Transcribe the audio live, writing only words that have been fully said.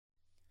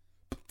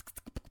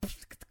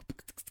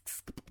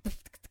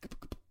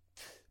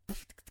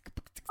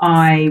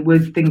I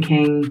was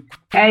thinking,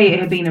 it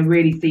had been a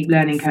really steep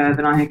learning curve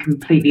and I had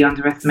completely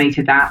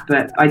underestimated that.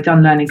 But I'd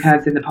done learning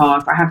curves in the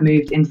past. I have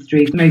moved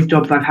industries. Most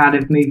jobs I've had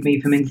have moved me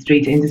from industry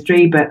to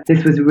industry, but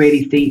this was a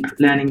really steep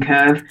learning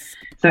curve.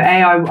 So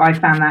I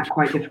found that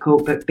quite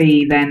difficult, but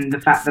B, then the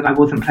fact that I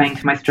wasn't playing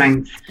to my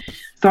strengths.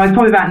 So I was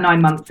probably about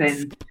 9 months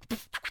in.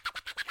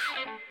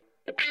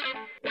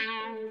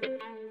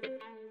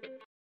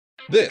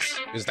 This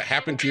is the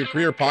Happen to Your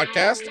Career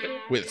podcast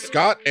with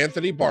Scott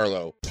Anthony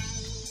Barlow.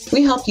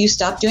 We help you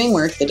stop doing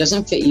work that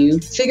doesn't fit you,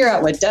 figure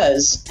out what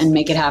does, and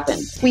make it happen.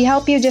 We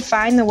help you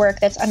define the work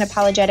that's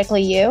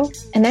unapologetically you,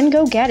 and then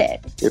go get it.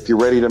 If you're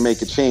ready to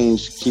make a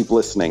change, keep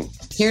listening.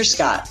 Here's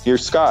Scott.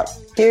 Here's Scott.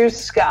 Here's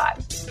Scott.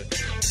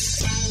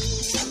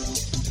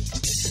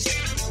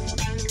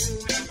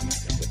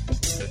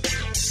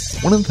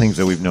 One of the things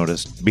that we've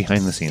noticed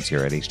behind the scenes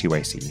here at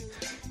HTYC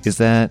is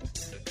that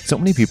so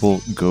many people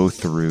go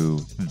through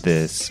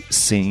this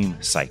same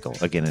cycle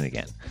again and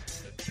again.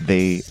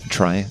 They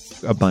try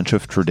a bunch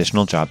of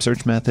traditional job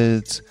search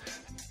methods,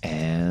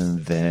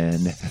 and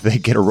then they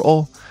get a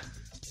role.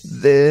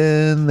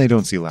 Then they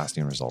don't see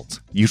lasting results.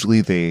 Usually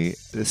they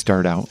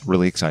start out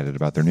really excited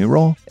about their new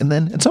role, and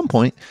then at some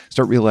point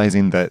start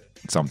realizing that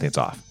something's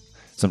off.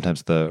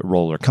 Sometimes the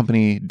role or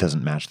company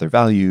doesn't match their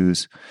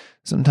values.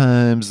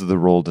 Sometimes the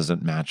role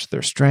doesn't match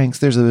their strengths.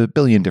 There's a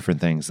billion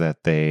different things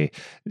that they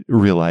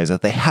realize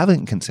that they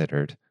haven't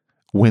considered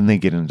when they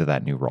get into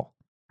that new role.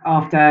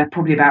 After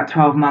probably about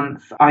 12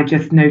 months, I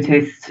just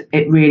noticed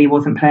it really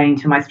wasn't playing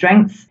to my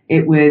strengths.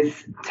 It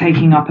was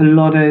taking up a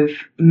lot of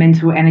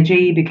mental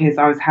energy because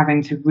I was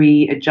having to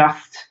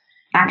readjust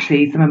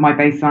actually some of my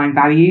baseline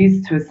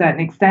values to a certain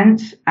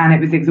extent, and it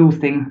was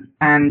exhausting.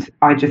 And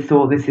I just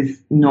thought, this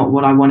is not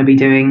what I want to be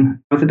doing.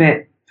 I was a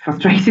bit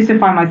frustrated to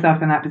find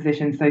myself in that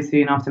position so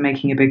soon after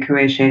making a big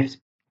career shift.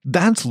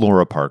 That's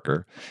Laura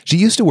Parker. She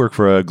used to work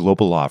for a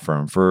global law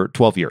firm for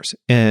 12 years,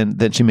 and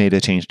then she made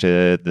a change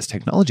to this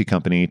technology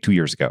company 2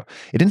 years ago.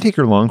 It didn't take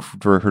her long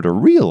for her to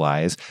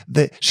realize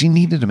that she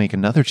needed to make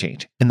another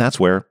change, and that's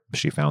where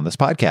she found this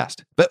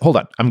podcast. But hold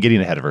on, I'm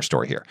getting ahead of her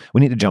story here. We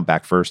need to jump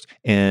back first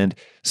and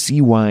see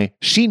why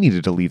she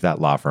needed to leave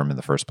that law firm in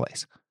the first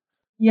place.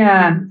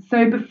 Yeah,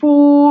 so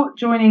before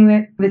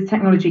joining this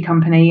technology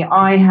company,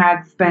 I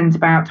had spent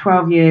about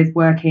 12 years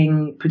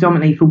working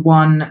predominantly for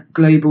one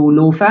global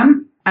law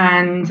firm.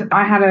 And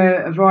I had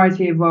a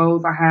variety of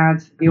roles. I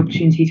had the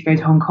opportunity to go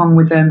to Hong Kong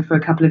with them for a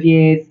couple of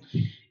years.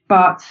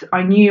 But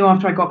I knew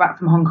after I got back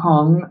from Hong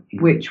Kong,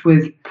 which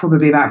was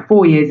probably about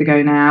 4 years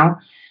ago now,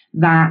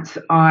 that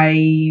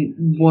I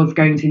was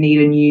going to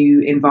need a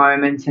new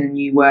environment and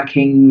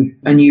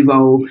a new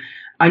role.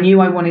 I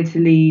knew I wanted to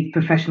leave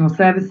professional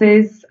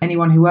services.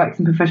 Anyone who works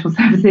in professional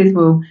services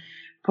will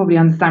probably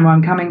understand where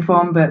I'm coming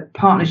from, but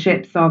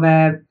partnerships are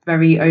their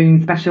very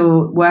own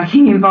special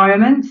working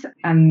environment.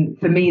 And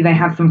for me, they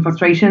had some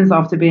frustrations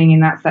after being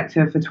in that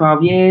sector for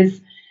 12 years.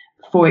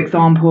 For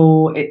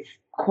example, it's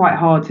quite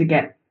hard to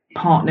get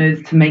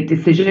partners to make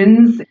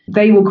decisions.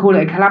 They will call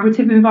it a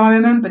collaborative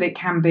environment, but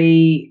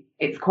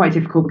it's quite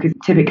difficult because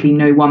typically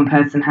no one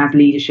person has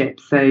leadership.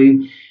 So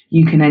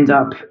you can end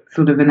up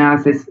sort of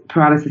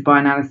paralysis by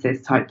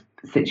analysis type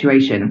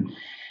situation.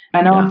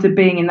 And after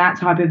being in that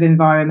type of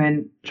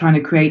environment, trying to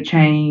create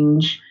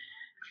change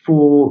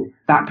for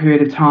that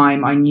period of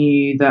time, I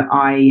knew that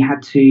I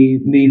had to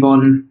move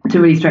on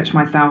to really stretch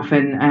myself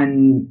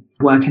and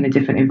work in a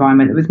different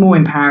environment that was more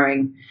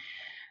empowering.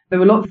 There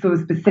were lots of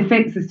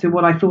specifics as to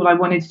what I thought I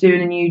wanted to do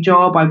in a new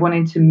job. I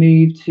wanted to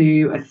move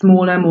to a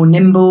smaller, more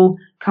nimble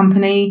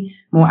company,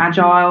 more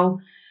agile.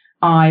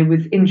 I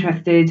was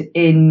interested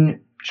in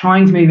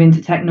trying to move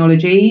into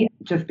technology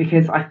just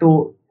because I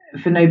thought,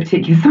 for no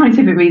particular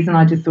scientific reason,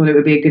 I just thought it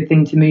would be a good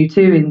thing to move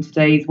to in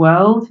today's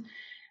world.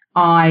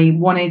 I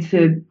wanted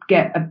to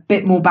get a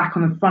bit more back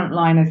on the front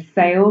line of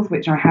sales,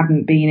 which I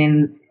hadn't been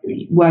in.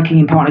 Working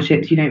in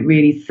partnerships, you don't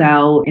really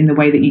sell in the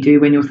way that you do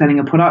when you're selling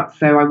a product.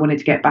 So I wanted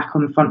to get back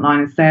on the front line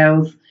of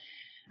sales.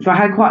 So I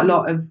had quite a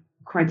lot of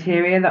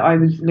criteria that I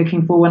was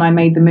looking for when I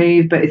made the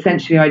move, but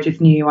essentially I just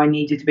knew I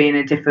needed to be in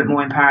a different,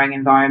 more empowering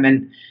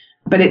environment.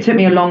 But it took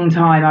me a long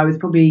time. I was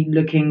probably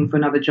looking for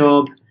another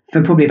job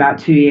for probably about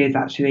 2 years,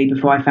 actually,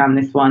 before I found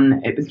this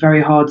one. It was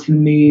very hard to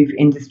move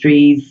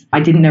industries. I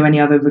didn't know any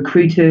other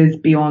recruiters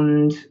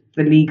beyond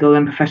the legal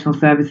and professional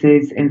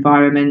services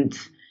environment.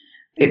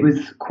 It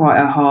was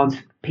quite a hard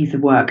piece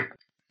of work.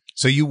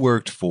 So you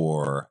worked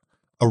for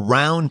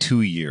around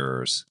 2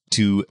 years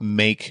to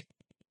make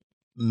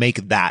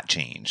that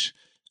change,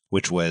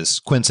 which was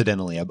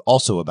coincidentally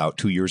also about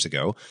 2 years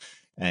ago.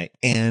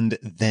 And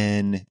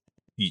then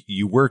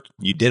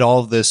you did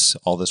all this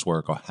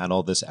work, had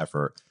all this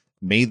effort,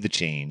 made the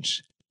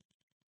change,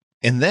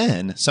 and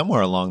then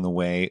somewhere along the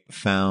way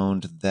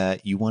found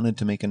that you wanted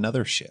to make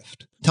another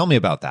shift. Tell me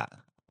about that.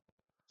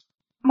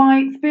 My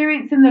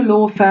experience in the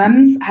law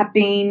firms had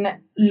been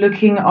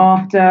looking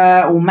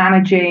after or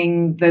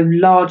managing the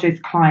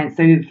largest clients.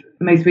 So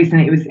most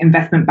recently it was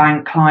investment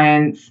bank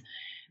clients.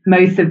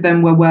 Most of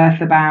them were worth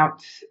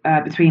about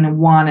between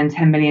 $1 and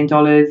 $10 million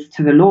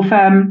to the law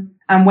firm.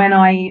 And when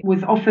I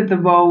was offered the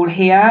role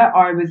here,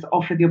 I was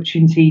offered the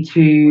opportunity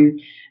to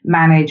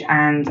manage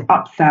and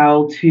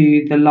upsell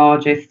to the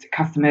largest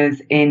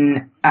customers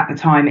at the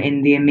time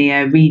in the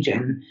EMEA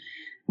region.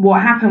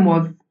 What happened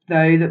was,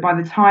 though, that by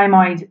the time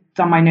I'd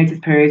done my notice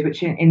period,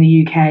 which in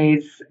the UK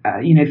is,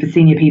 for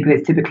senior people,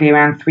 it's typically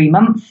around 3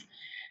 months.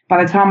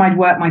 By the time I'd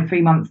worked my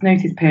 3 months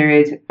notice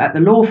period at the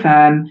law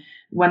firm,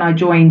 when I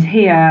joined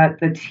here,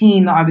 the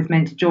team that I was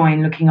meant to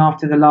join looking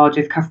after the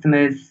largest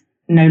customers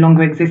no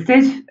longer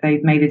existed.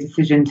 They'd made a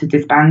decision to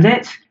disband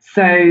it.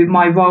 So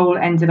my role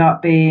ended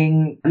up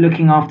being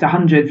looking after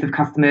hundreds of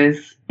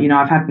customers.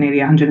 I've had nearly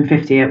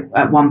 150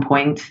 at one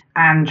point,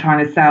 and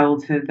trying to sell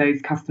to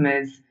those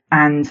customers.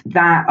 And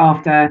that,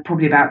 after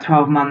probably about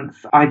 12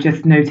 months, I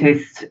just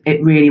noticed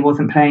it really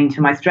wasn't playing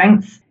to my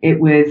strengths. It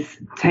was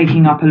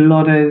taking up a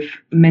lot of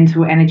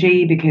mental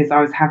energy because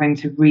I was having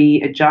to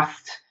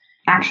readjust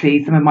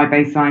actually some of my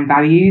baseline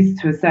values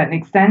to a certain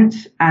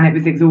extent, and it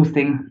was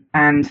exhausting.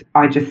 And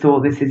I just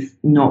thought, this is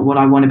not what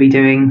I want to be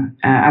doing.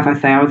 As I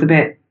say, I was a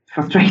bit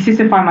frustrated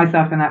to find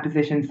myself in that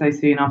position so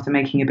soon after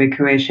making a big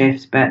career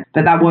shift, but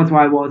that was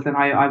where I was, and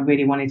I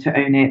really wanted to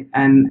own it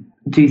and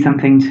do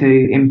something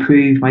to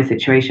improve my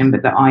situation,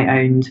 but that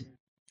I owned.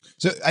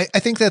 So I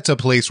think that's a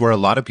place where a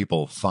lot of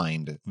people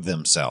find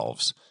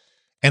themselves.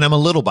 And I'm a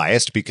little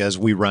biased because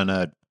we run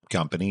a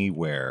company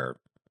where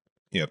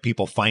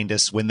people find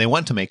us when they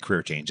want to make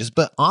career changes,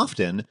 but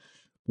often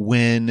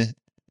when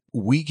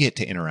we get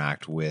to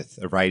interact with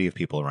a variety of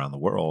people around the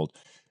world,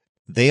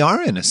 they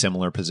are in a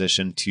similar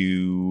position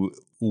to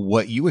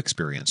what you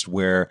experienced,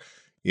 where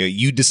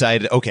you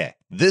decided, okay,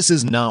 this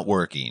is not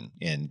working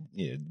in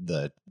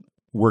the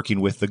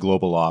working with the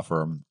global law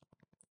firm,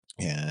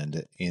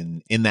 and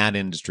in that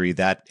industry,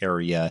 that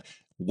area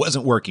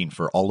wasn't working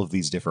for all of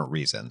these different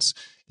reasons.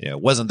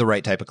 It wasn't the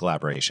right type of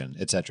collaboration,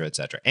 et cetera, et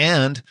cetera.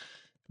 And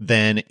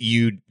then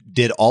you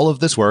did all of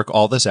this work,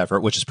 all this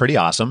effort, which is pretty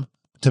awesome,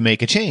 to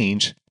make a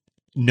change,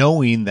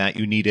 knowing that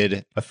you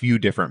needed a few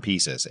different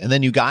pieces. And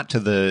then you got to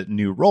the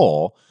new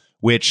role,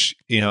 which,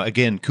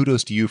 again,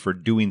 kudos to you for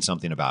doing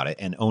something about it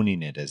and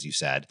owning it, as you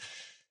said.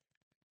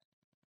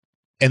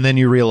 And then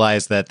you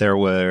realized that there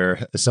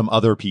were some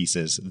other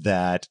pieces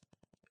that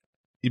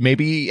you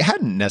maybe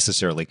hadn't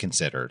necessarily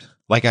considered.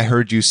 Like I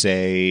heard you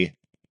say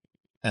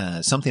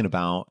something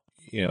about,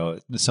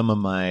 some of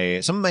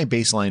my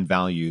baseline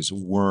values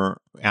weren't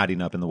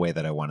adding up in the way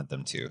that I wanted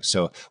them to.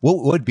 So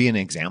what would be an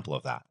example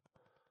of that?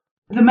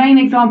 The main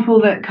example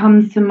that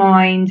comes to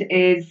mind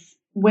is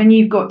when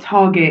you've got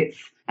targets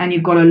and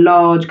you've got a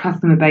large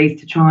customer base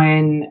to try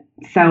and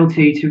sell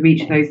to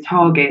reach those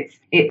targets,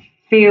 it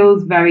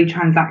feels very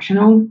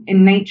transactional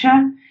in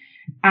nature.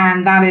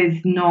 And that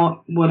is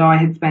not what I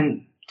had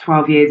spent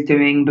 12 years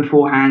doing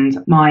beforehand.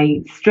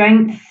 My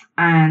strengths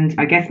and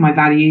I guess my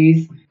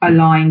values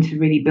align to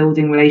really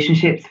building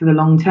relationships for the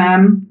long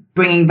term,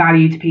 bringing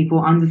value to people,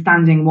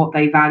 understanding what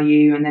they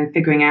value, and then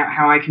figuring out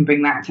how I can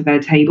bring that to their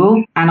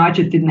table. And I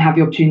just didn't have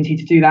the opportunity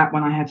to do that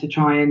when I had to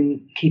try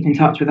and keep in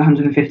touch with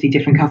 150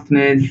 different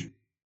customers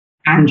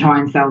and try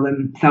and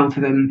sell to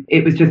them.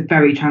 It was just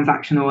very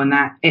transactional, and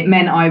that it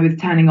meant I was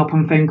turning up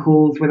on phone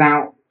calls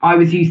I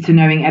was used to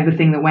knowing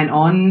everything that went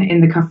on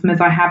in the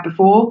customers I had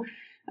before,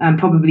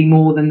 probably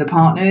more than the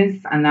partners.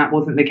 And that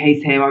wasn't the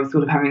case here. I was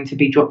sort of having to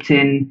be dropped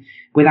in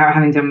without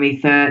having done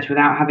research,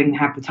 without having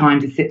had the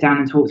time to sit down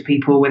and talk to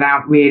people,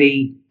 without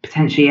really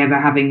potentially ever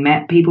having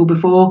met people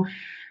before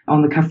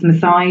on the customer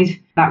side.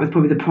 That was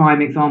probably the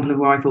prime example of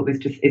where I thought this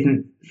just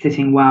isn't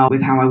sitting well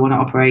with how I want to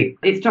operate.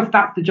 It's just,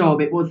 that's the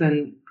job. It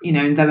wasn't,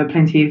 there are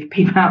plenty of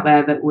people out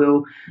there that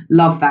will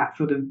love that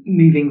sort of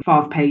moving,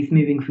 fast pace,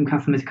 moving from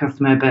customer to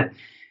customer, but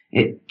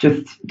it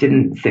just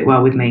didn't sit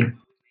well with me.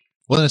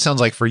 Well, then it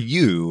sounds like for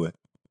you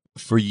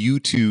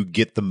to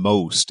get the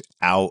most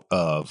out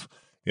of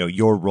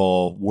your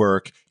role,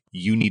 work,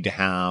 you need to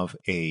have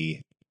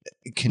a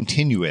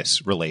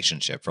continuous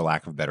relationship, for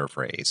lack of a better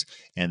phrase,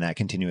 and that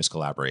continuous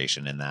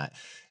collaboration, and that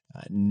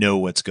know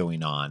what's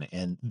going on.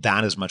 And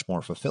that is much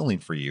more fulfilling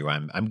for you,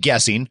 I'm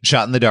guessing,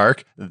 shot in the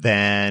dark,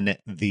 than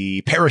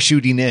the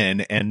parachuting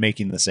in and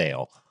making the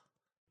sale.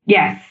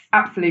 Yes,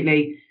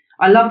 absolutely.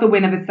 I love the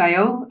win of a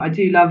sale. I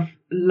do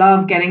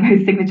love getting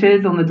those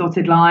signatures on the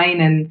dotted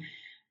line,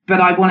 but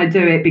I want to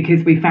do it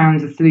because we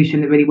found a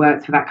solution that really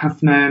works for that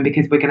customer, and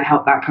because we're going to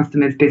help that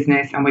customer's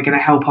business, and we're going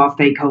to help our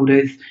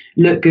stakeholders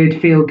look good,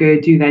 feel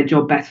good, do their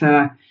job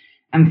better.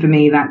 And for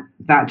me,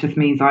 that just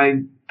means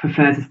I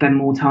prefer to spend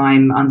more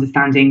time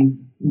understanding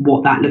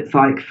what that looks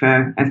like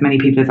for as many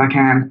people as I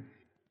can.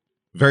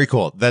 Very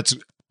cool. That's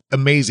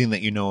amazing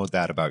that you know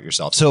that about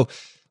yourself. So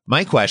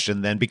my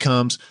question then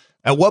becomes,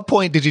 at what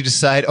point did you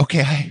decide,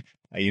 okay,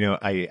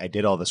 I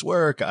did all this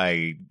work,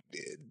 I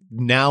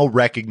now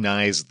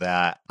recognize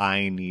that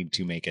I need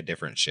to make a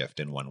different shift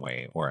in one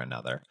way or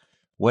another?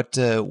 What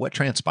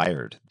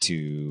transpired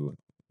to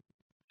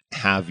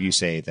have you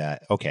say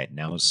that, okay,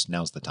 now's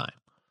the time?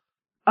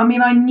 I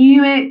mean, I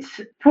knew it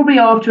probably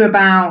after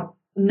about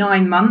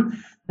 9 months.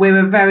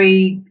 We're a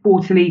very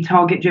quarterly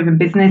target-driven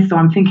business, so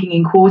I'm thinking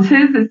in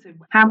quarters as to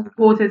how many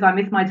quarters I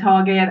missed my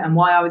target and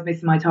why I was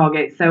missing my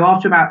target. So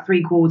after about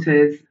 3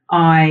 quarters,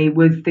 I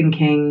was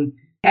thinking,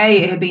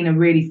 it had been a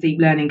really steep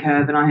learning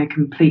curve and I had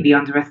completely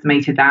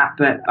underestimated that.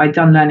 But I'd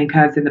done learning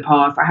curves in the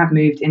past. I have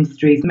moved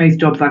industries. Most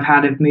jobs I've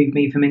had have moved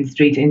me from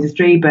industry to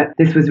industry, but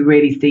this was a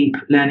really steep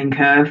learning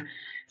curve.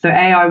 So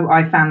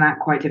I found that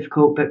quite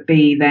difficult, but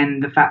B,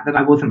 then the fact that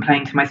I wasn't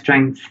playing to my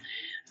strengths.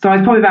 So I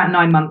was probably about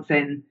 9 months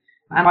in,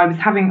 and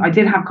I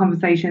did have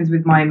conversations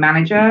with my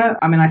manager.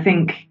 I mean, I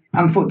think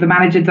the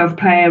manager does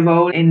play a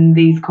role in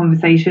these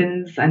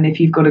conversations. And if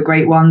you've got a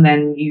great one,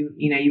 then you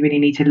really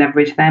need to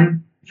leverage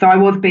them. So I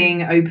was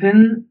being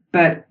open,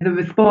 but the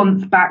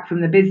response back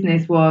from the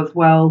business was,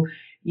 well,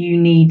 you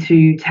need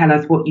to tell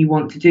us what you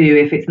want to do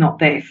if it's not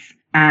this.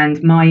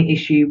 And my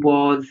issue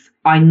was,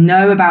 I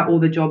know about all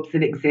the jobs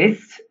that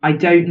exist. I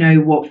don't know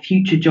what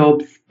future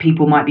jobs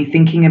people might be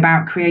thinking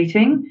about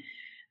creating.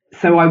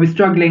 So I was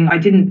struggling. I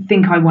didn't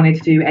think I wanted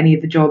to do any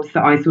of the jobs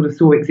that I sort of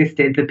saw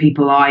existed, the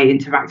people I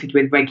interacted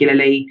with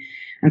regularly.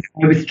 And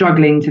so I was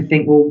struggling to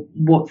think, well,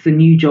 what's a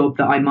new job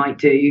that I might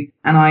do?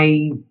 And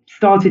I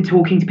started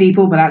talking to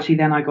people, but actually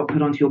then I got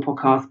put onto your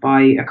podcast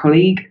by a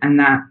colleague, and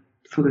that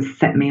sort of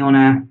set me on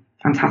a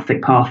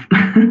fantastic path.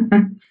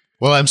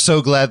 Well, I'm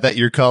so glad that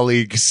your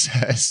colleagues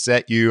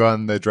set you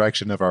on the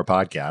direction of our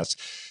podcast,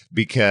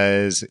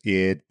 because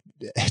it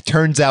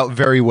turns out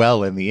very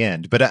well in the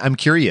end. But I'm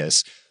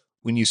curious,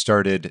 when you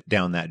started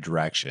down that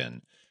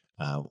direction,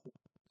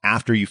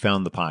 after you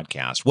found the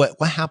podcast, what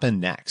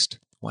happened next?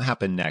 What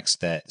happened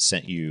next that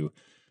sent you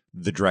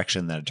the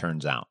direction that it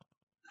turns out?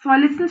 So I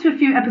listened to a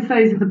few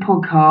episodes of the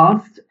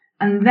podcast,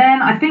 and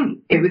then I think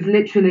it was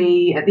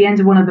literally at the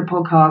end of one of the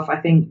podcasts, I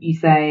think you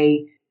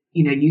say,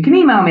 you can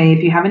email me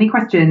if you have any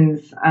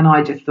questions. And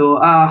I just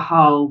thought,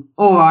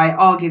 all right,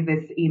 I'll give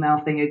this email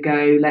thing a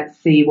go. Let's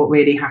see what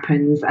really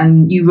happens.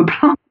 And you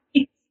replied.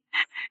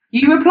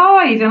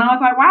 And I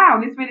was like,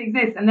 wow, this really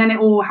exists. And then it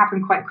all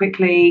happened quite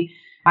quickly.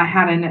 I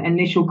had an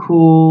initial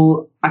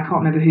call. I can't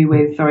remember who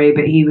with, sorry,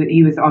 but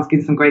he was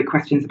asking some great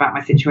questions about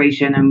my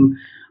situation and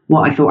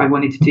what I thought I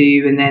wanted to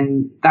do. And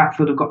then that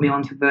sort of got me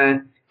onto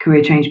the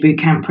Career Change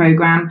Bootcamp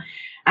program.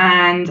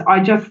 And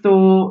I just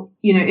thought,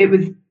 it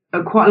was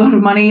quite a lot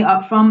of money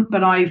up front,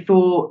 but I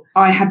thought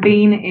I had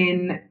been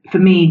in, for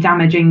me,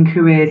 damaging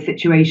career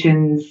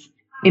situations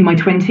in my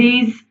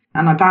 20s.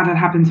 And that had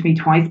happened to me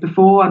twice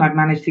before, and I've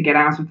managed to get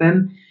out of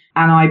them.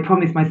 And I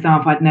promised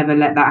myself I'd never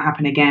let that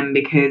happen again,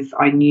 because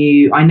I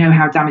know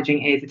how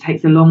damaging it is. It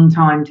takes a long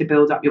time to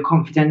build up your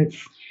confidence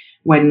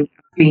when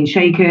being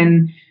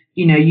shaken.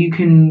 You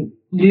can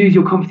lose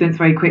your confidence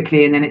very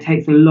quickly, and then it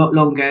takes a lot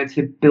longer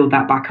to build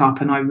that back up.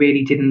 And I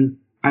really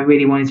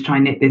wanted to try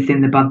and nip this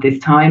in the bud this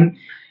time.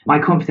 My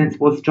confidence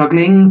was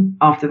struggling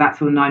after that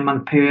sort of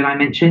 9-month period I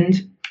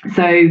mentioned.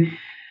 So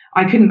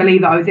I couldn't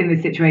believe that I was in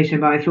this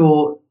situation, but I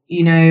thought,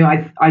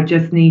 I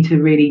just need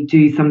to really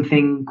do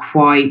something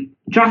quite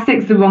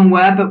drastic's the wrong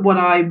word, but what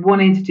I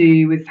wanted to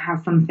do was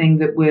have something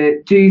that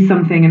would do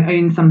something and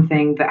own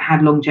something that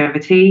had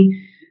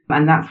longevity.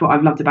 And that's what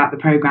I've loved about the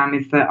program,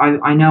 is that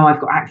I know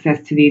I've got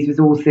access to these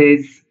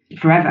resources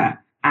forever.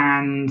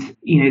 And,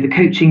 the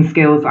coaching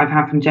skills I've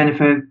had from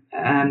Jennifer,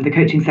 the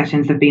coaching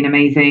sessions have been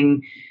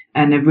amazing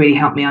and have really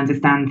helped me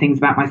understand things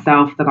about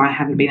myself that I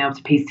hadn't been able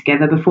to piece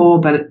together before.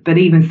 But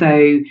even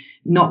so,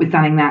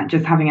 notwithstanding that,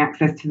 just having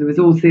access to the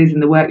resources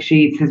and the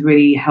worksheets has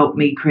really helped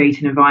me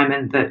create an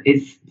environment that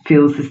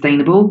feels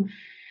sustainable.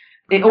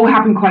 It all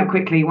happened quite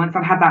quickly. Once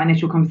I'd had that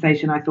initial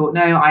conversation, I thought,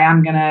 no, I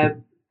am going to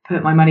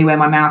put my money where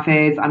my mouth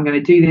is. I'm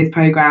going to do this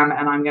program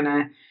and I'm going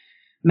to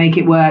make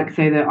it work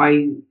so that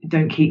I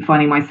don't keep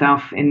finding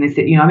myself in this.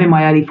 I'm in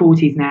my early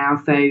 40s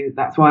now, so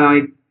that's why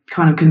I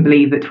kind of couldn't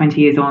believe that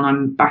 20 years on,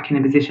 I'm back in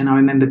a position I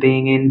remember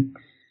being in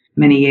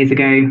many years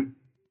ago.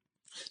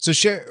 So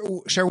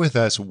share with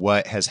us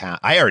what has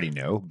happened. I already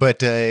know,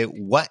 but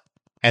what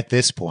at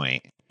this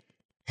point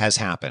has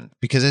happened?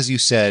 Because as you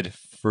said,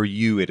 for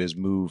you, it has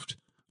moved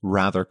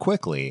rather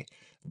quickly.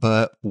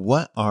 But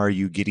what are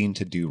you getting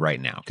to do right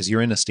now? Because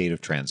you're in a state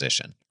of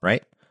transition,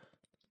 right?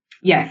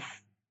 Yes.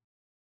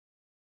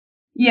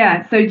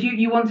 Yeah. So do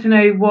you want to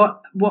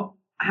know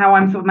how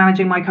I'm sort of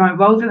managing my current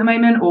roles at the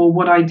moment, or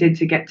what I did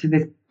to get to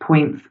this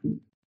point?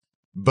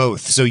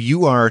 Both. So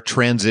you are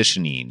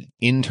transitioning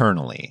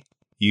internally.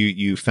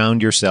 You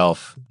found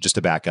yourself, just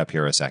to back up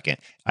here a second,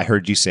 I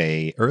heard you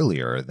say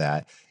earlier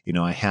that,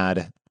 I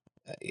had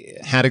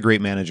a great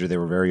manager. They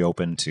were very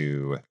open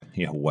to,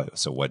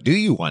 what do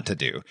you want to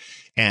do?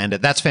 And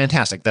that's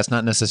fantastic. That's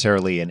not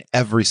necessarily in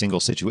every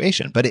single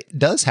situation, but it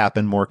does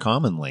happen more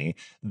commonly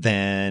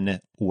than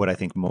what I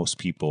think most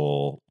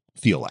people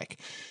feel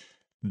like.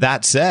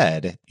 That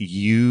said,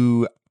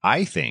 you,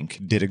 I think,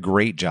 did a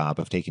great job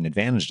of taking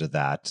advantage of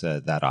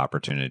that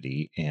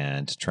opportunity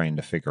and trying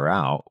to figure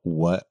out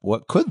what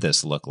could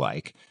this look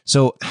like.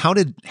 So how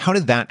did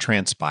that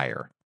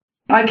transpire?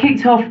 I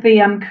kicked off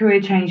the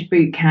Career Change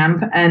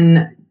Bootcamp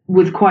and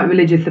was quite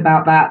religious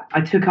about that. I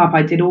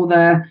did all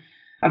the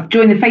I've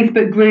joined the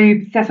Facebook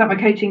group, set up my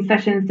coaching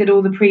sessions, did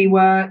all the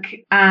pre-work,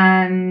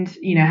 and,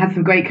 had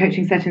some great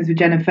coaching sessions with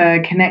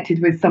Jennifer,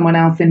 connected with someone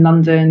else in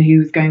London who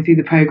was going through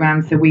the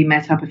program. So we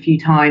met up a few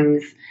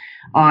times.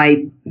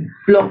 I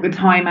blocked the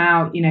time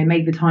out,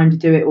 made the time to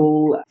do it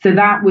all. So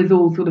that was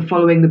all sort of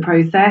following the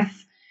process.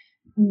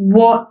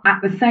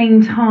 At the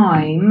same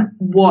time,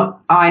 what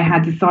I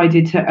had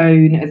decided to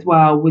own as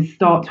well was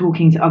start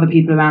talking to other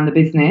people around the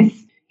business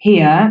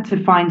here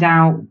to find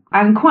out,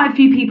 and quite a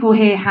few people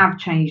here have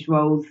changed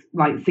roles,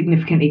 like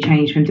significantly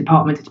changed from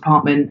department to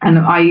department. And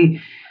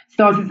I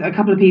started, a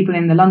couple of people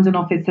in the London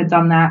office had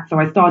done that. So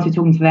I started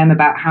talking to them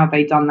about how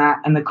they'd done that.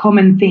 And the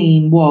common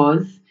theme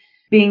was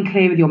being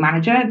clear with your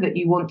manager that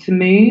you want to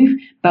move,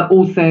 but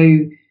also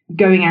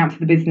going out to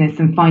the business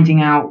and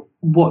finding out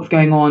what's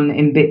going on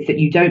in bits that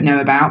you don't know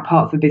about,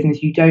 parts of the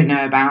business you don't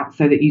know about,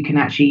 so that you can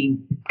actually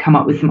come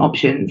up with some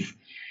options.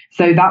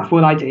 So that's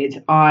what I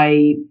did.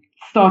 I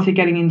started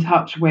getting in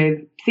touch with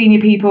senior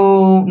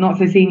people, not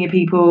so senior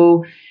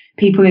people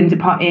in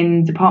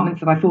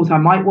departments that I thought I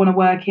might want to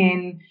work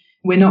in.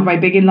 We're not very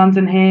big in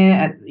London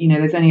here.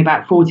 There's only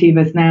about 40 of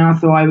us now.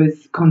 So I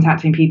was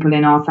contacting people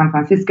in our San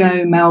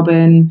Francisco,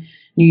 Melbourne,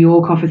 New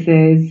York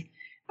offices.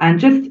 And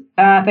just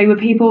they were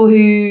people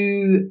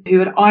who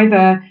had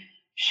either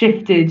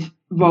shifted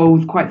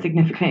roles quite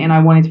significantly, and I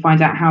wanted to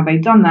find out how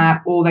they'd done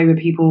that, or they were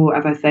people,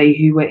 as I say,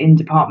 who were in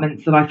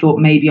departments that I thought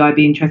maybe I'd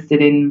be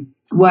interested in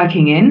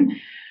working in,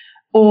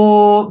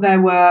 or they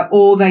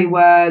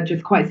were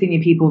just quite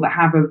senior people that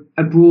have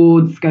a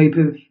broad scope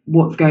of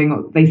what's going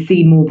on. They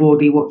see more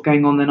broadly what's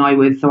going on than I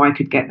would, so I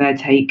could get their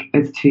take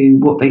as to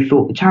what they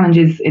thought the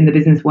challenges in the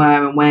business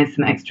were and where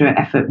some extra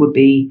effort would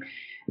be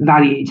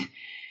valued.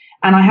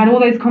 And I had all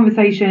those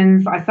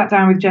conversations. I sat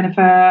down with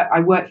Jennifer.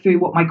 I worked through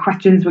what my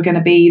questions were going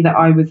to be that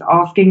I was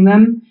asking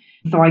them.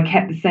 So I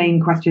kept the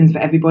same questions for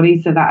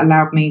everybody. So that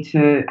allowed me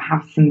to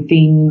have some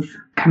themes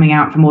coming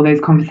out from all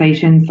those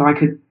conversations, so I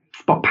could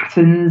spot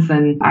patterns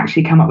and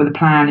actually come up with a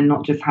plan and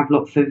not just have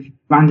lots of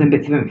random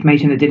bits of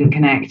information that didn't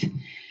connect.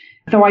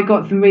 So I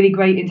got some really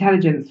great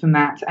intelligence from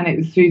that. And it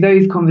was through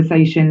those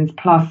conversations,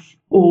 plus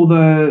all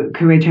the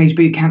Career Change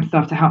Bootcamp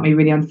stuff to help me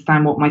really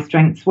understand what my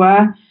strengths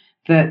were,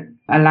 that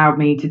allowed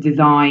me to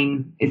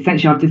design.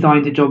 Essentially, I've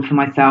designed a job for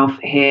myself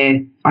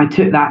here. I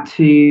took that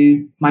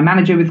to my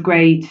manager, was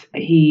great.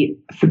 He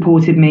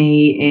supported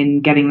me in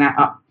getting that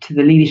up to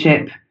the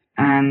leadership.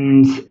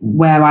 And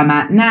where I'm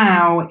at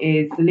now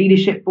is the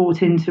leadership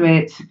bought into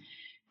it.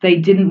 They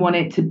didn't want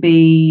it to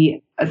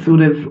be a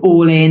sort of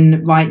all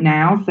in right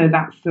now. So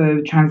that's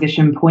the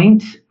transition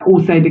point.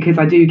 Also, because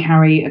I do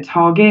carry a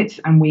target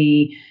and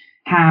we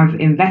have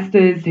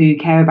investors who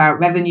care about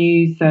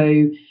revenue.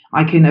 So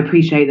I can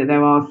appreciate that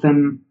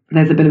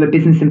there's a bit of a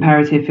business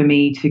imperative for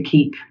me to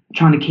keep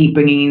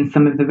bringing in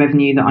some of the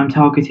revenue that I'm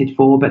targeted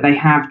for, but they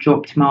have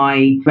dropped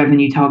my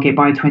revenue target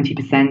by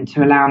 20%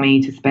 to allow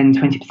me to spend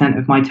 20%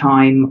 of my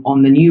time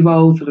on the new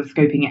role, sort of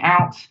scoping it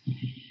out.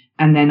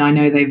 And then I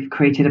know they've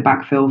created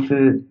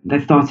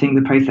they're starting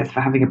the process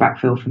for having a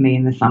backfill for me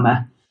in the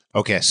summer.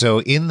 Okay,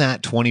 so in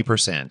that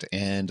 20%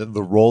 and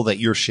the role that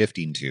you're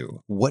shifting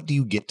to, what do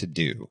you get to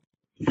do?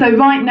 So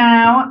right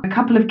now, a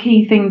couple of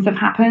key things have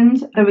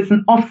happened. There was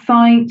an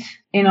offsite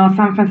in our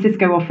San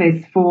Francisco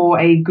office for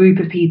a group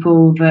of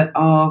people that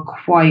are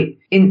quite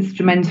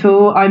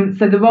instrumental.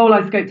 So the role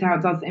I scoped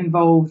out does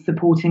involve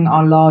supporting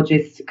our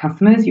largest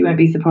customers. You won't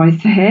be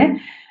surprised to hear.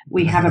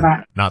 We have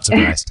about Not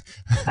surprised.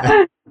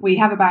 We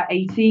have about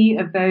 80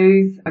 of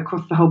those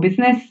across the whole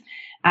business.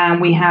 And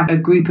we have a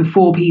group of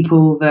 4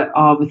 people that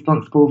are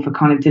responsible for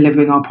kind of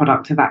delivering our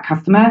product to that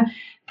customer.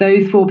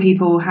 Those 4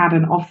 people had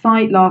an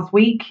offsite last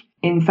week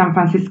in San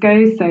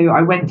Francisco. So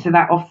I went to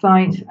that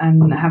offsite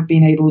and have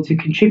been able to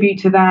contribute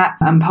to that.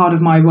 And part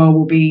of my role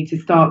will be to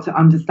start to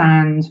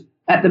understand,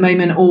 at the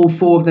moment, all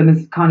 4 of them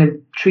is kind of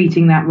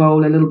treating that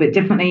role a little bit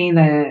differently.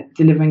 They're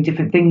delivering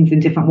different things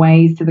in different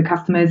ways to the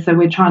customers. So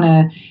we're trying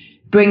to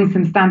bring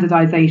some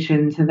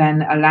standardization to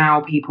then allow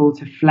people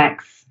to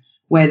flex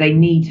where they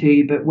need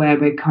to, but where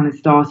we're kind of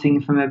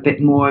starting from a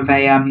bit more of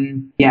a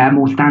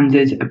more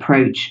standard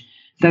approach.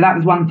 So that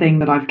was one thing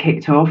that I've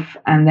kicked off.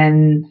 And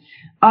then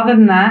other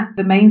than that,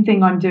 the main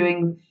thing I'm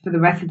doing for the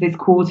rest of this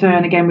quarter,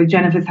 and again, with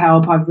Jennifer's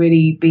help, I've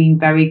really been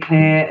very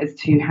clear as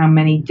to how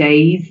many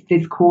days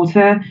this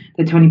quarter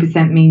the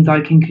 20% means I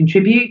can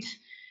contribute.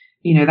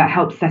 That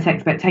helps set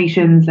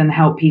expectations and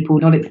help people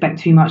not expect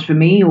too much from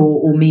me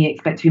or me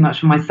expect too much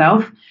from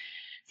myself.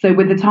 So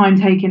with the time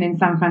taken in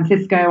San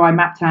Francisco, I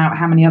mapped out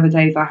how many other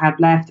days I had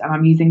left, and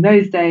I'm using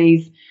those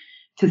days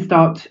to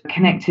start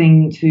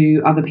connecting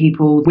to other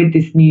people with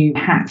this new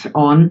hat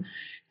on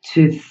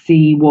to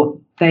see what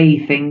they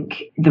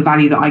think the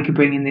value that I could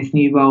bring in this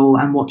new role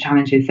and what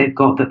challenges they've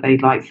got that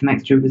they'd like some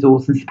extra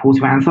resource and support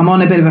around. So I'm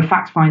on a bit of a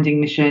fact-finding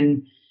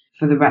mission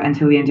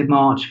until the end of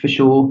March for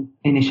sure,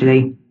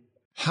 initially.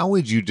 How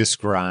would you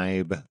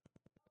describe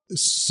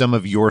some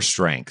of your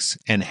strengths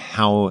and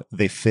how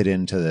they fit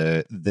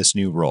into this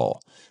new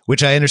role,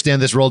 which I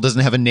understand this role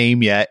doesn't have a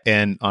name yet.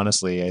 And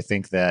honestly, I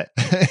think that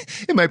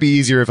it might be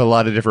easier if a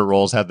lot of different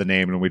roles had the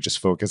name and we just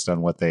focused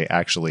on what they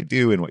actually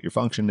do and what your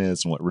function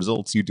is and what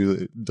results you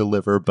do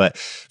deliver. But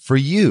for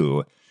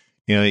you,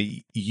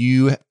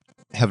 you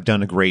have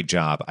done a great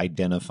job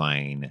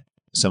identifying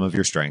some of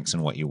your strengths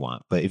and what you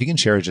want. But if you can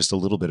share just a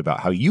little bit about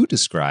how you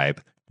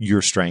describe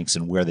your strengths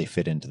and where they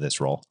fit into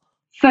this role.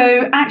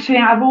 So actually,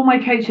 out of all my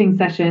coaching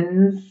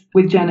sessions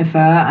with Jennifer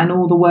and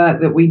all the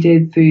work that we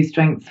did through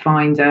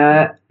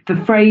StrengthsFinder,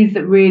 the phrase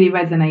that really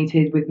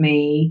resonated with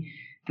me,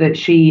 that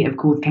she, of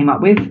course, came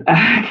up with,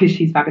 because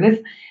she's fabulous,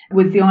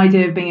 was the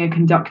idea of being a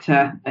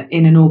conductor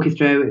in an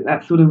orchestra.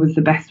 That sort of was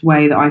the best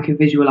way that I could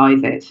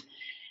visualize it.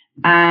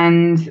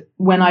 And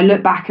when I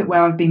look back at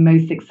where I've been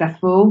most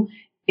successful,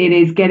 it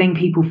is getting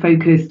people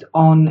focused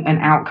on an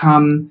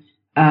outcome,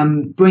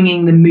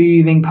 bringing the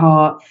moving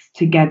parts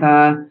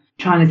together,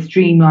 trying to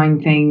streamline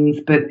things,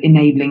 but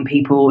enabling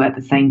people at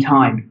the same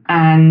time.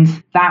 And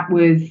that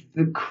was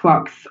the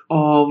crux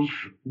of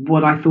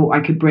what I thought I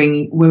could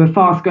bring. We're a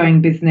fast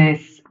growing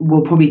business.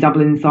 We'll probably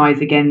double in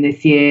size again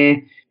this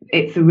year.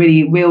 It's a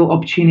really real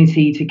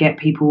opportunity to get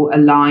people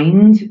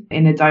aligned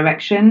in a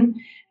direction.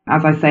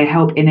 As I say,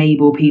 help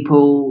enable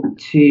people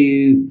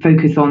to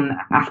focus on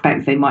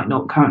aspects they might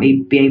not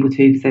currently be able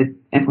to because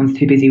everyone's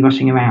too busy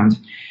rushing around.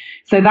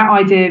 So that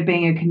idea of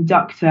being a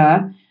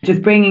conductor,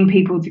 just bringing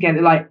people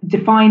together, like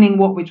defining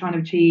what we're trying to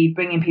achieve,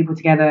 bringing people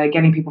together,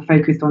 getting people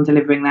focused on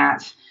delivering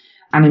that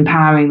and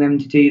empowering them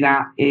to do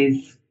that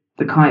is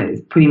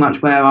pretty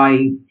much where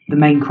the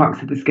main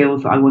crux of the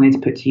skills that I wanted to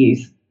put to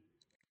use.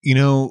 You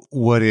know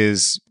what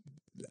is,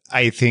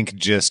 I think,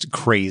 just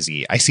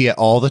crazy? I see it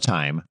all the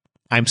time.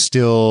 I'm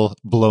still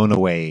blown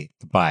away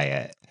by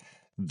it.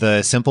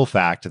 The simple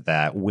fact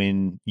that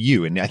when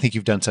you, and I think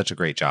you've done such a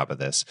great job of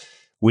this,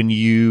 when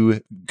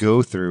you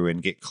go through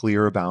and get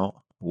clear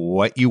about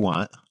what you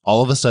want,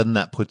 all of a sudden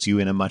that puts you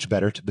in a much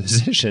better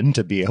position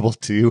to be able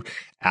to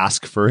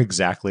ask for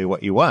exactly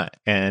what you want.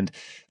 And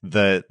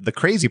the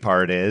crazy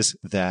part is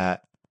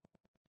that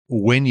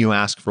when you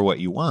ask for what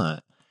you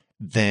want,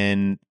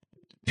 then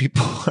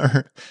people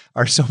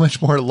are so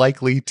much more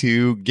likely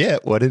to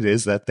get what it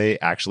is that they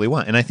actually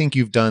want. And I think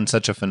you've done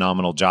such a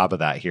phenomenal job of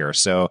that here.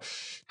 So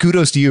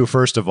kudos to you,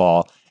 first of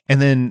all. And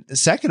then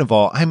second of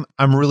all,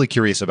 I'm really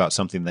curious about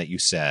something that you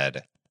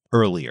said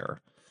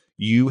earlier.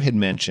 You had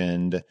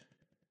mentioned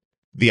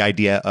the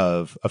idea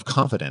of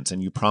confidence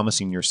and you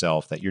promising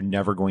yourself that you're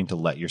never going to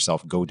let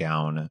yourself go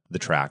down the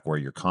track where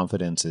your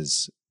confidence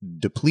is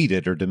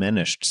depleted or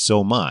diminished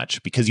so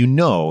much because you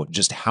know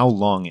just how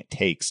long it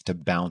takes to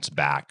bounce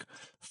back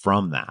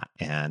from that.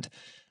 And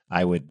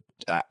I would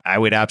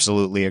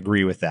absolutely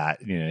agree with that.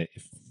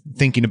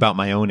 Thinking about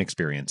my own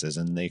experiences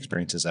and the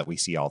experiences that we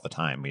see all the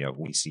time,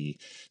 we see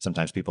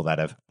sometimes people that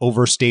have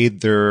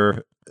overstayed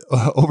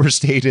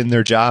in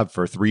their job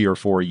for 3 or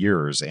 4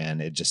 years, and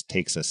it just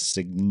takes a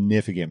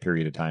significant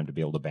period of time to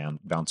be able to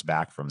bounce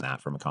back from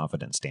that from a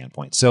confidence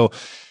standpoint. So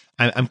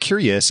I'm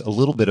curious a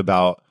little bit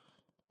about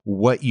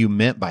what you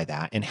meant by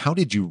that, and how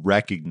did you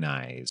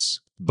recognize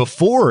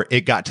before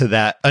it got to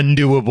that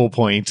undoable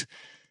point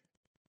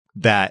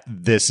that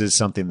this is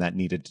something that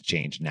needed to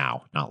change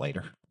now, not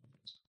later?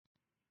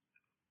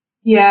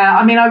 Yeah,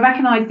 I mean, I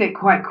recognized it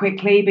quite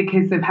quickly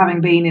because of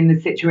having been in the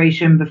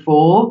situation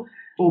before,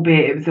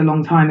 albeit it was a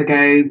long time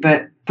ago,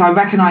 but I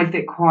recognized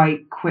it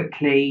quite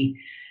quickly.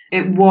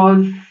 It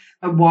was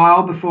a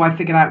while before I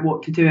figured out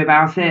what to do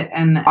about it.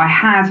 And I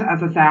had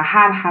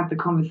the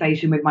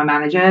conversation with my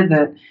manager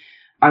that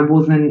I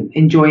wasn't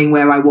enjoying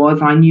where I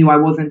was. I knew I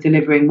wasn't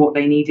delivering what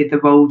they needed the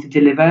role to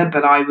deliver,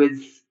 but I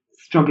was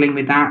struggling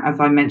with that, as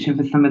I mentioned,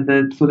 for some of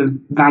the sort of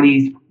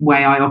values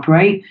way I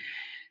operate.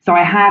 So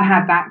I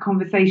had that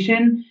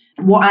conversation.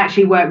 What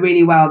actually worked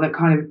really well that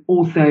kind of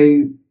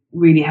also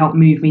really helped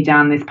move me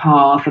down this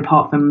path,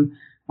 apart from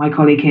my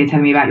colleague here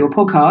telling me about your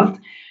podcast,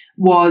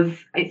 was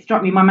it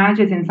struck me, my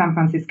manager's in San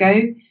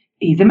Francisco.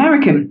 He's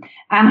American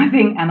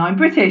and I'm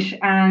British.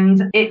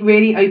 And it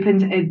really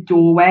opened a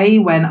doorway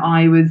when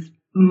I was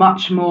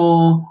much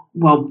more,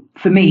 well,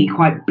 for me,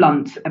 quite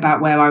blunt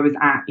about where I was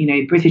at.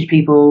 British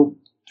people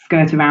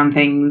skirt around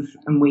things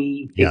and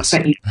we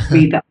expect you to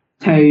read the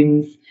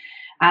tones.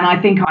 And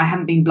I think I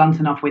hadn't been blunt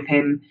enough with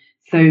him.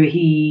 So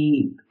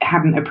he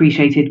hadn't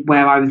appreciated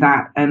where I was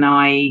at. And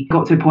I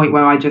got to a point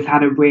where I just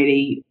had a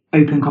really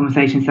open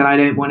conversation, said, I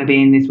don't want to be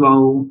in this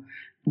role.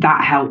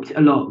 That helped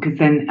a lot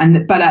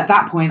but at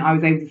that point I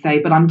was able to say,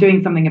 but I'm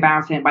doing something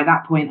about it. By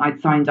that point,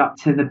 I'd signed up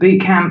to the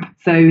boot camp.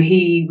 So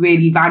he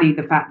really valued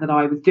the fact that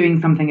I was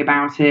doing something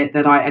about it,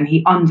 and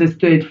he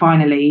understood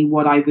finally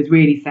what I was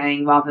really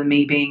saying rather than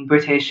me being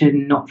British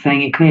and not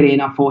saying it clearly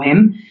enough for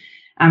him.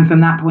 And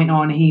from that point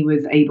on, he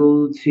was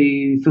able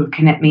to sort of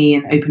connect me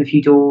and open a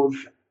few doors.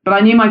 But I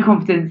knew my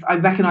confidence, I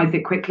recognized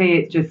it quickly.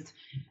 It's just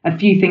a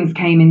few things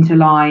came into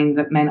line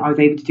that meant I was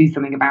able to do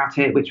something about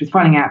it, which was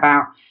finding out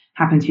about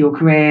happened to your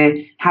career,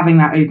 having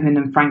that open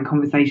and frank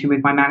conversation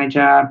with my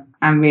manager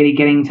and really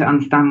getting to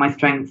understand my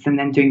strengths and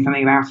then doing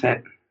something about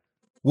it.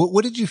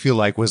 What did you feel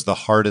like was the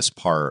hardest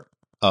part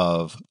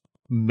of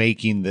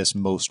making this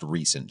most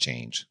recent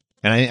change?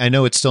 And I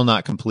know it's still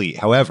not complete.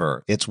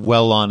 However, it's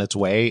well on its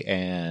way,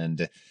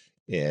 and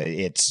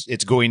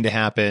it's going to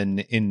happen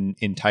in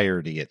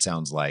entirety, it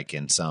sounds like,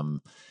 in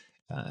some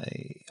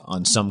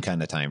on some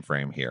kind of time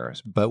frame here.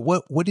 But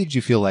what did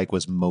you feel like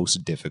was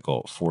most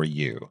difficult for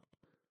you?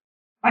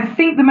 I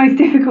think the most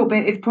difficult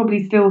bit is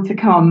probably still to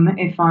come,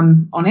 if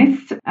I'm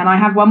honest. And I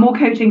have one more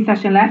coaching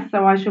session left,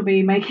 so I shall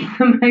be making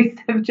the most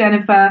of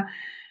Jennifer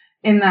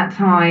in that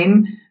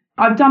time.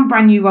 I've done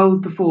brand new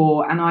roles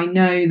before, and I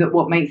know that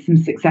what makes them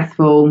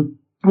successful,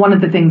 one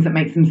of the things that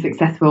makes them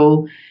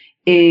successful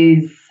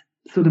is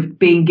sort of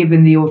being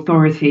given the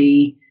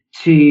authority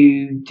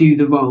to do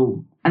the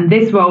role. And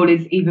this role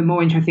is even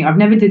more interesting. I've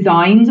never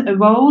designed a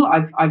role.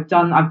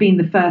 I've been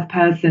the first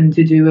person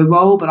to do a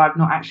role, but I've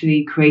not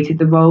actually created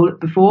the role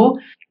before.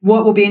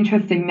 What will be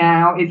interesting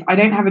now is I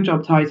don't have a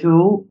job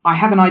title. I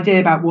have an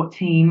idea about what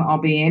team I'll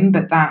be in,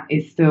 but that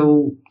is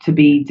still to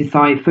be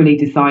fully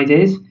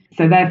decided.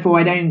 So therefore,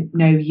 I don't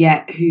know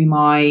yet who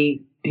my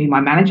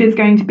manager is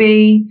going to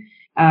be.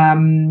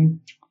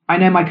 I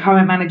know my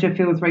current manager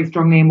feels very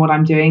strongly in what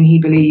I'm doing. He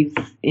believes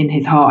in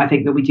his heart, I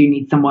think, that we do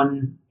need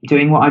someone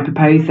doing what I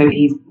propose. So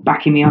he's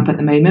backing me up at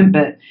the moment,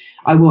 but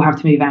I will have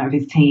to move out of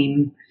his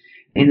team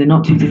in the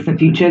not too distant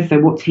future. So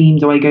what team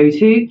do I go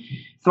to?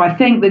 So I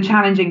think the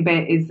challenging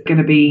bit is going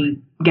to be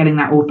getting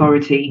that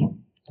authority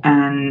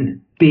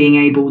and being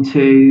able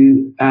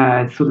to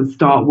sort of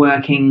start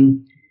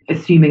working,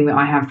 assuming that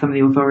I have some of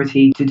the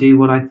authority to do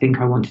what I think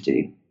I want to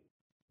do.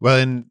 Well,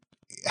 and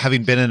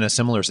having been in a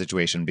similar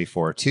situation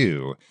before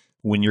too,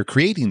 when you're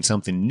creating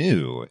something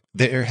new,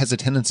 there has a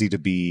tendency to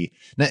be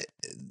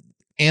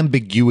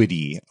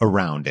ambiguity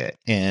around it,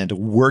 and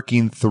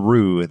working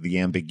through the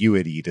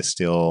ambiguity to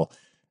still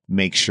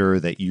make sure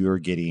that you're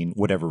getting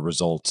whatever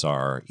results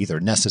are either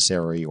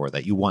necessary or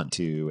that you want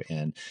to.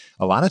 And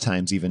a lot of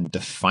times even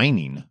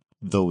defining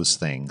those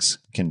things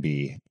can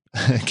be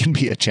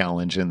a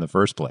challenge in the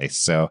first place.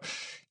 So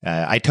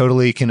I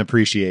totally can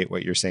appreciate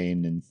what you're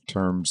saying in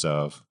terms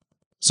of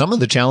some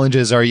of the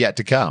challenges are yet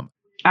to come.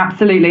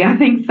 Absolutely. I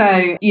think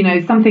so.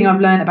 Something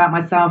I've learned about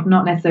myself,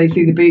 not necessarily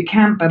through the boot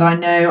camp, but I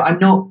know I'm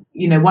not,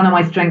 one of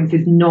my strengths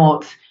is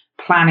not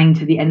planning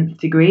to the nth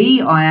degree.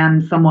 I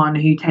am someone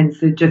who tends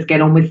to just get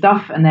on with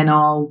stuff and then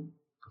I'll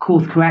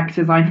course correct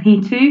as I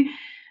need to.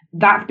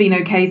 That's been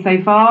okay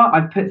so far.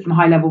 I've put some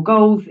high level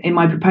goals in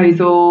my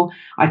proposal.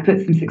 I've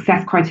put some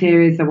success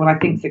criteria, so what I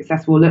think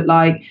success will look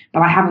like,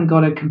 but I haven't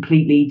got a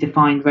completely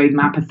defined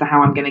roadmap as to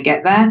how I'm going to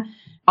get there.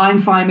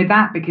 I'm fine with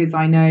that because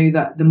I know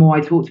that the more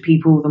I talk to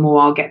people, the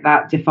more I'll get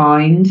that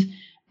defined.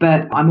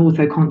 But I'm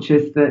also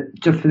conscious that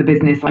just for the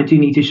business, I do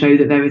need to show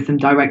that there is some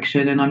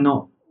direction and I'm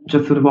not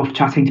just sort of off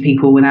chatting to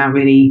people without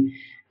really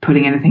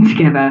putting anything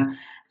together.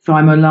 So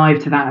I'm alive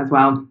to that as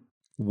well.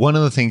 One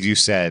of the things you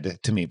said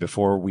to me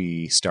before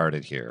we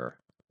started here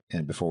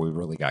and before we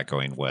really got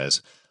going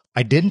was,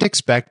 I didn't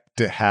expect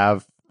to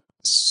have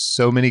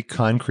so many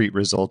concrete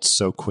results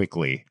so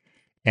quickly.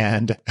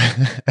 And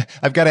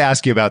I've got to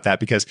ask you about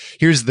that because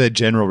here's the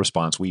general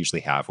response we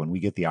usually have when we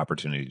get the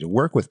opportunity to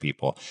work with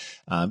people.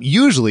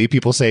 Usually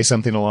people say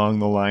something along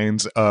the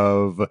lines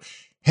of,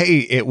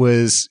 hey, it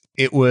was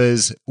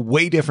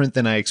way different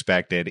than I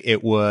expected.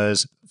 It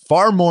was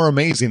far more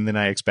amazing than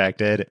I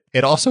expected.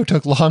 It also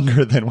took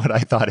longer than what I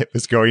thought it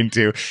was going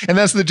to. And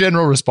that's the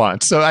general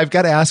response. So I've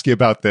got to ask you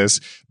about this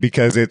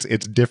because it's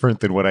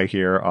different than what I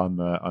hear on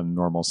the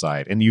normal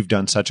side. And you've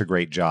done such a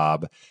great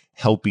job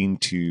helping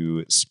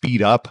to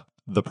speed up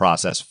the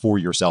process for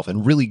yourself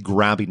and really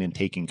grabbing and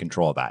taking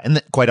control of that.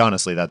 And quite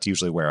honestly, that's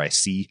usually where I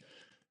see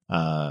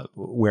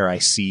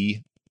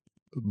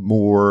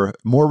more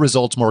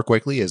results more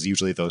quickly is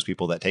usually those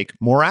people that take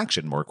more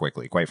action more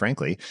quickly, quite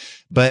frankly.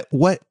 But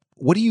what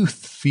do you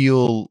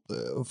feel,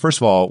 first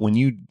of all, when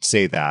you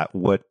say that,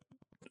 what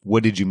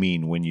did you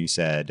mean when you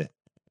said,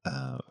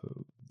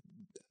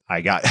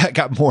 I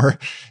got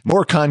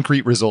more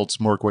concrete results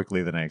more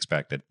quickly than I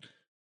expected?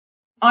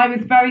 I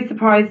was very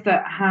surprised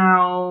at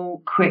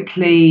how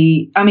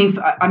quickly, I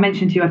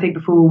mentioned to you, I think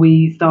before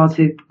we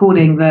started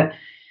recording that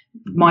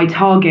my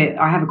target,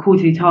 I have a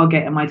quarterly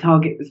target and my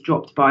target was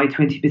dropped by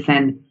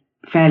 20%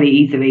 fairly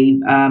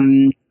easily,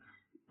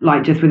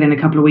 like just within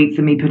a couple of weeks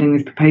of me putting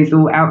this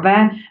proposal out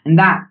there. And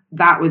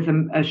that was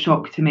a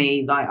shock to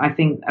me. Like, I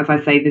think, as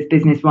I say, this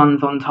business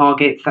runs on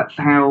targets. That's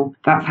how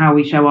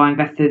we show our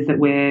investors that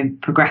we're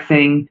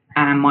progressing.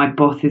 And my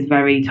boss is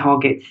very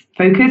targets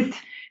focused.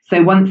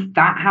 So once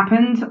that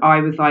happened, I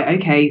was like,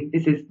 okay,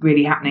 this is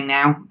really happening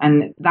now.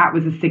 And that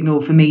was a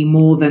signal for me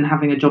more than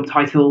having a job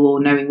title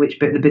or knowing which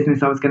bit of the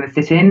business I was going to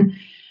sit in,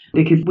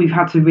 because we've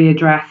had to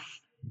readdress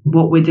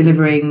what we're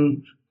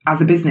delivering as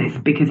a business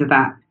because of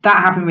that. That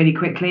happened really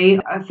quickly.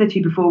 I said to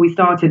you before we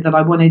started that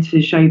I wanted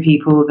to show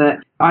people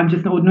that I'm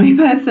just an ordinary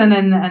person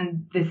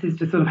and this has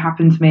just sort of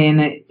happened to me,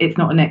 and it's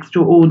not an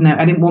extraordinary.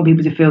 I didn't want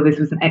people to feel this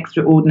was an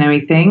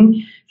extraordinary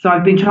thing. So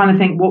I've been trying to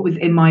think what was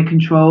in my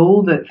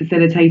control that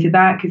facilitated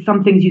that, because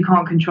some things you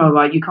can't control,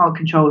 right? You can't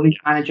control who your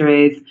manager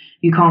is.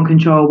 You can't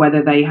control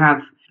whether they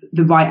have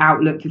the right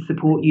outlook to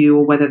support you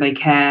or whether they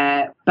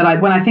care.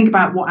 But when I think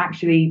about what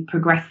actually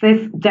progressed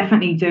this,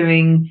 definitely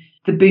doing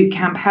the boot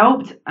camp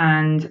helped.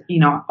 And,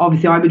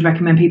 obviously I would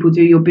recommend people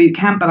do your boot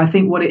camp, but I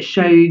think what it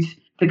showed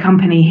the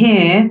company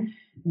here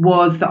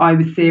was that I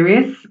was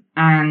serious,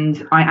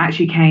 and I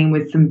actually came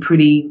with some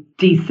pretty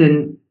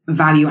decent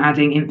value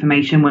adding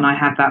information when I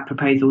had that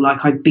proposal. Like,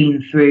 I'd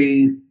been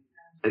through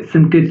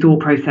some good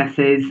thought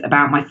processes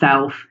about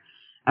myself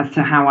as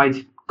to how I'd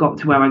got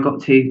to where I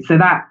got to. So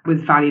that was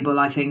valuable,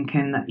 I think,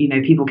 and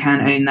people can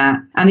own that.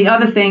 And the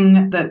other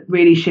thing that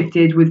really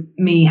shifted was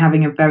me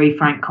having a very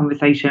frank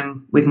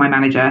conversation with my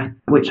manager,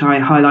 which I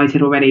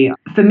highlighted already.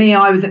 For me,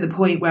 I was at the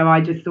point where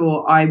I just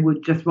thought I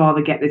would just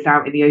rather get this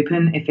out in the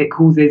open. If it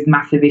causes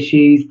massive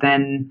issues,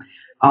 then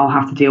I'll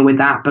have to deal with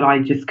that. But I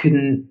just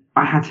couldn't.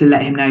 I had to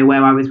let him know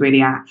where I was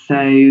really at.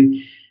 So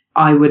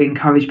I would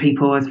encourage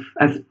people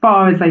as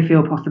far as they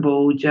feel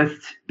possible,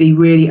 just be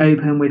really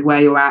open with where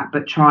you're at,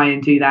 but try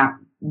and do that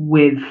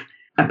with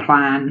a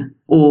plan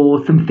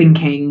or some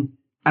thinking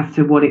as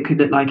to what it could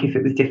look like if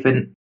it was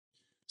different.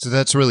 So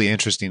that's really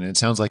interesting. It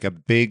sounds like a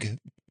big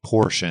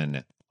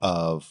portion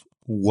of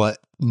what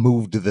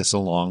moved this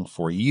along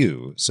for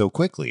you so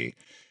quickly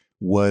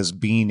was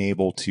being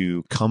able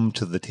to come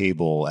to the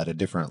table at a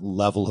different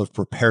level of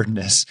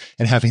preparedness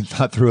and having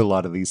thought through a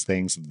lot of these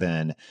things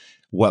than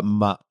what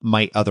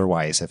might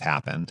otherwise have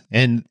happened.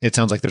 And it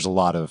sounds like there's a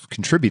lot of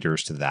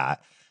contributors to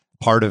that.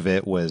 Part of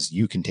it was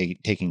you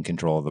taking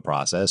control of the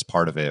process.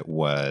 Part of it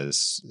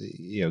was,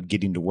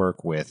 getting to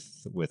work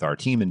with our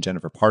team and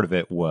Jennifer. Part of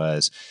it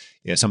was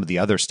some of the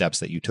other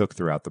steps that you took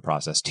throughout the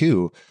process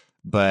too.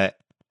 But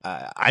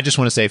I just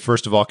want to say,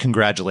 first of all,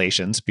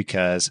 congratulations,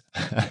 because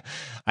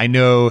I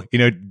know,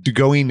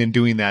 going and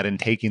doing that and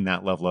taking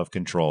that level of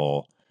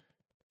control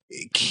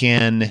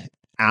can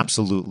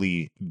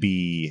absolutely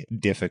be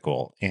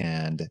difficult,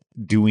 and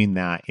doing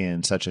that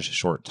in such a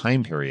short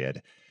time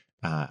period.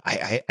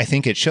 I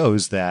think it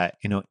shows that,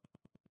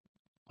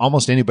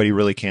 almost anybody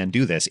really can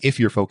do this if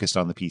you're focused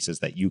on the pieces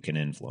that you can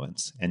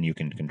influence and you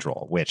can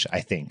control, which I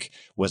think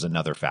was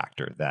another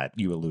factor that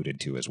you alluded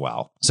to as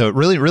well. So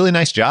really, really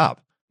nice job.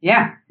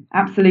 Yeah,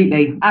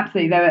 absolutely.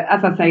 Absolutely.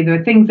 As I say,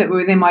 there are things that were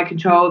within my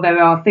control. There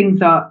are things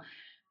that,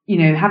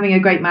 having a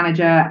great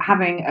manager,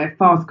 having a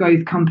fast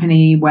growth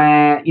company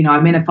where,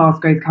 I'm in a fast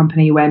growth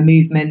company where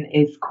movement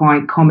is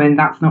quite common.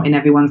 That's not in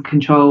everyone's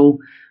control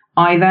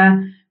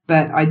either.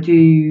 But I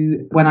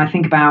do, when I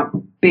think about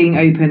being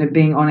open and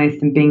being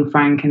honest and being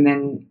frank and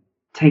then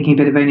taking a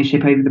bit of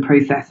ownership over the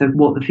process of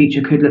what the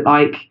future could look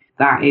like,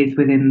 that is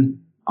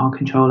within our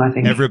control, I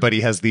think.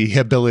 Everybody has the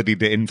ability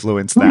to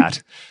influence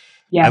that.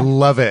 Yeah. I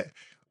love it.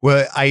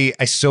 Well, I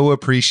so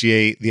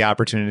appreciate the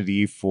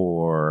opportunity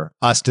for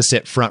us to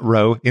sit front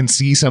row and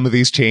see some of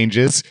these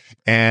changes,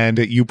 and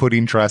you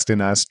putting trust in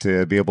us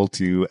to be able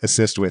to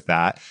assist with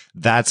that.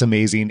 That's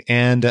amazing.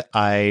 And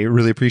I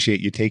really appreciate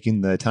you taking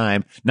the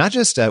time. Not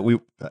just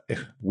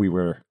we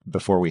were,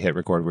 before we hit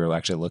record, we were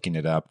actually looking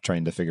it up,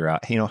 trying to figure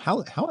out,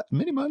 how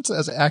many months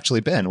has it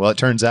actually been? Well, it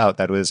turns out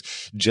that was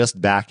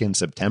just back in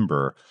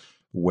September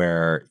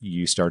where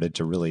you started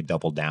to really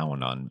double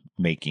down on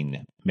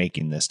making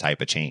this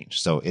type of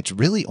change. So it's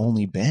really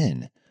only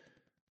been,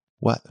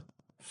 what,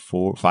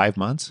 4 or 5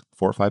 months?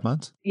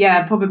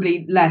 Yeah,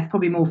 probably less,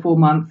 probably more 4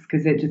 months,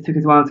 because it just took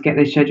us a while to get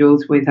those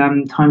schedules with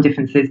time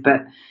differences.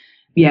 But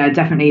yeah,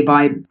 definitely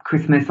by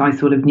Christmas, I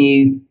sort of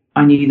knew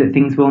that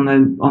things were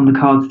on the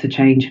cards to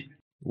change.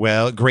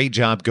 Well, great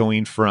job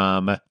going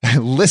from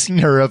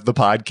listener of the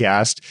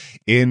podcast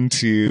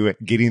into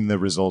getting the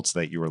results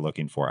that you were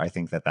looking for. I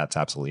think that that's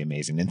absolutely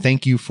amazing. And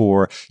thank you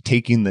for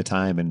taking the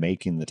time and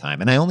making the time.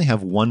 And I only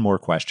have one more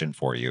question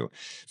for you.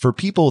 For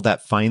people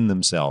that find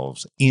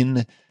themselves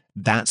in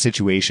that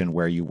situation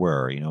where you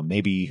were,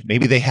 maybe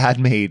they had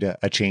made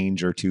a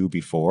change or two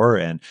before,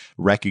 and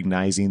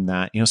recognizing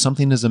that,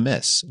 something is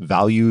amiss,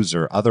 values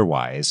or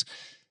otherwise,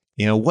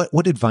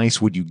 what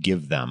advice would you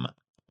give them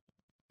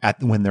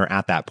when they're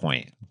at that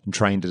point,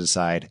 trying to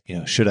decide,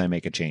 should I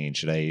make a change?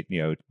 Should I,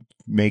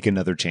 make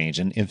another change?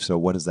 And if so,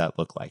 what does that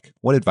look like?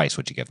 What advice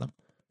would you give them?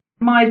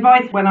 My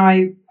advice, when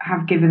I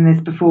have given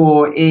this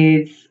before,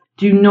 is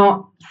do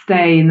not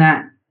stay in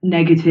that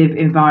negative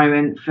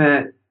environment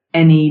for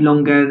any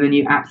longer than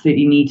you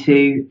absolutely need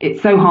to.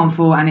 It's so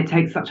harmful, and it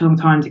takes such a long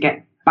time to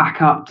get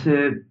back up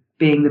to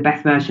being the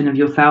best version of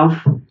yourself.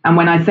 And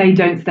when I say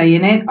don't stay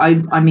in it,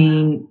 I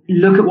mean,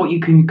 look at what you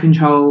can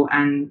control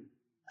and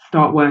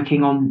start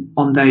working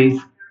on those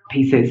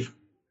pieces.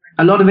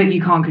 A lot of it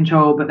you can't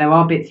control, but there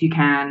are bits you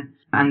can,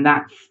 and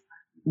that's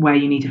where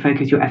you need to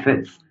focus your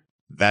efforts.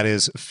 That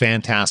is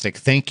fantastic.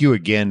 Thank you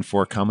again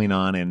for coming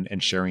on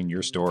and sharing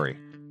your story.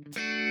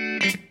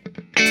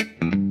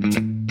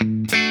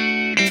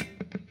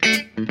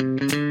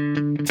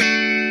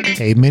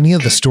 Okay, many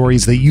of the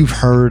stories that you've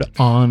heard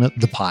on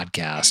the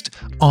podcast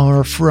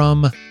are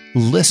from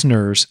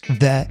listeners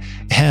that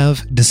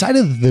have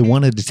decided that they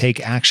wanted to take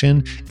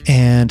action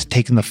and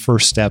taken the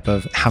first step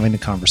of having a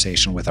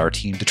conversation with our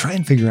team to try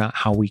and figure out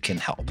how we can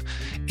help.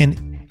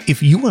 And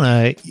if you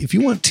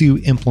want to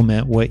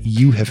implement what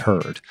you have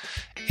heard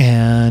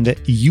and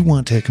you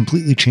want to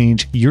completely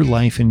change your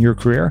life and your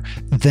career,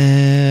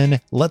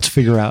 then let's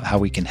figure out how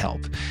we can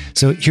help.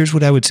 So here's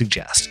what I would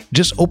suggest.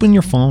 Just open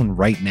your phone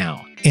right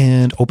now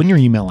and open your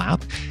email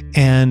app.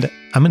 And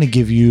I'm going to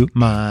give you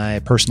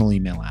my personal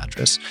email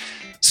address,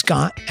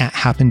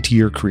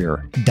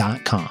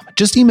 scott@happentoyourcareer.com.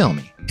 Just email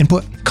me and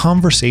put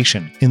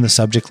conversation in the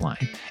subject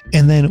line.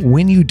 And then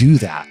when you do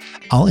that,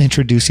 I'll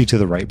introduce you to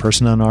the right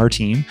person on our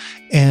team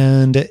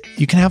and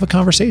you can have a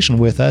conversation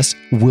with us.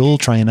 We'll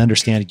try and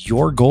understand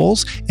your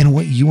goals and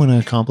what you want to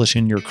accomplish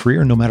in your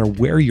career, no matter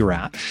where you're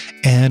at.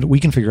 And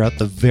we can figure out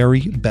the very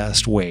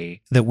best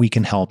way that we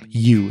can help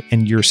you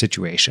and your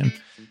situation.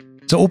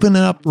 So open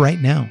it up right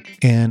now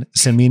and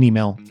send me an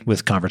email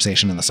with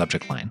conversation in the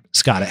subject line,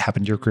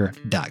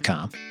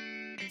 scott@happentoyourcareer.com.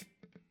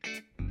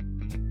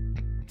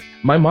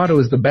 My motto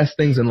is the best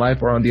things in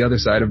life are on the other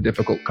side of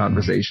difficult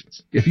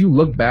conversations. If you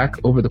look back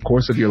over the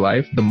course of your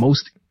life, the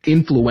most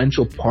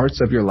influential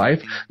parts of your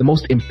life, the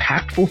most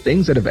impactful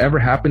things that have ever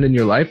happened in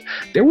your life,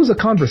 there was a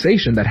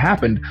conversation that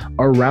happened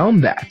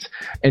around that.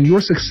 And your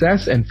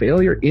success and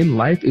failure in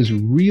life is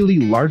really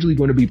largely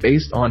going to be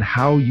based on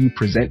how you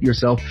present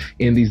yourself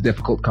in these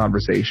difficult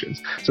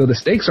conversations. So the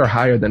stakes are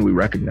higher than we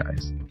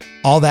recognize.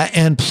 All that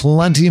and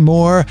plenty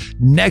more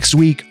next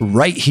week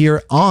right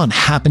here on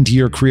Happen to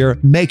Your Career.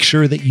 Make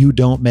sure that you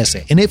don't miss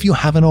it. And if you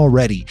haven't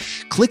already,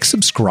 click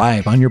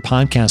subscribe on your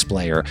podcast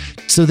player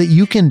so that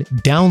you can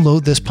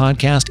download this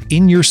podcast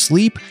in your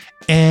sleep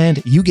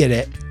and you get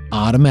it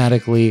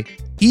automatically,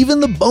 even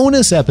the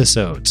bonus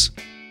episodes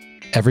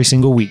every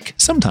single week,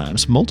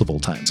 sometimes multiple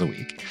times a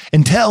week.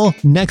 Until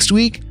next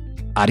week,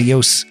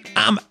 adios.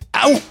 I'm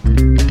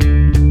out.